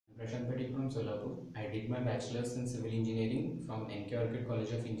Prashant from Solapur. I did my bachelor's in civil engineering from Yocket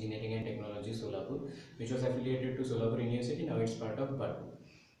College of Engineering and Technology, Solapur, which was affiliated to Solapur University. Now it's part of BARU.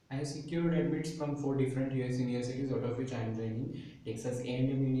 I have secured admits from 4 different US universities, out of which I am joining Texas A&M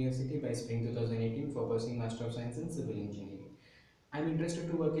University by spring 2018 for pursuing Master of Science in Civil Engineering. I'm interested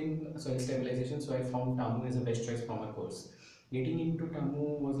to work in soil stabilization, so I found TAMU as a best choice for my course. Getting into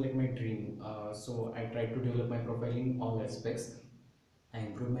TAMU was like my dream, so I tried to develop my profile in all aspects. I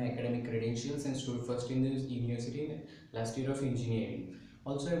improved my academic credentials and stood first in the university in last year of engineering.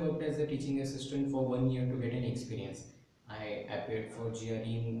 Also, I worked as a teaching assistant for 1 year to get an experience. I appeared for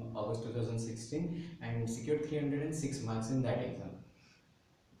GRE in August 2016 and secured 306 marks in that exam.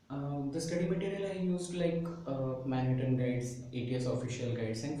 The study material I used like Manhattan guides, ATS official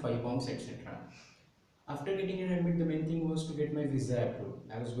guides, and 5 bombs, etc. After getting an admit, the main thing was to get my visa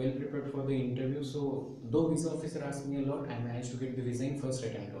approved. I was well prepared for the interview, so though visa officer asked me a lot, I managed to get the visa in first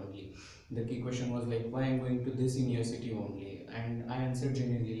attempt only. The key question was like, why I'm going to this university only, and I answered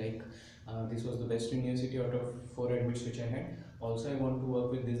genuinely like, this was the best university out of 4 admits which I had. Also, I want to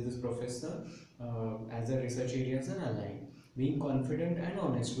work with this professor as a research areas and aligned. Being confident and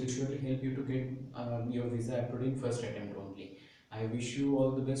honest will surely help you to get your visa approved in first attempt only. I wish you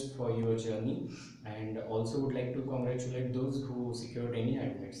all the best for your journey and also would like to congratulate those who secured any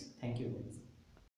admits. Thank you guys.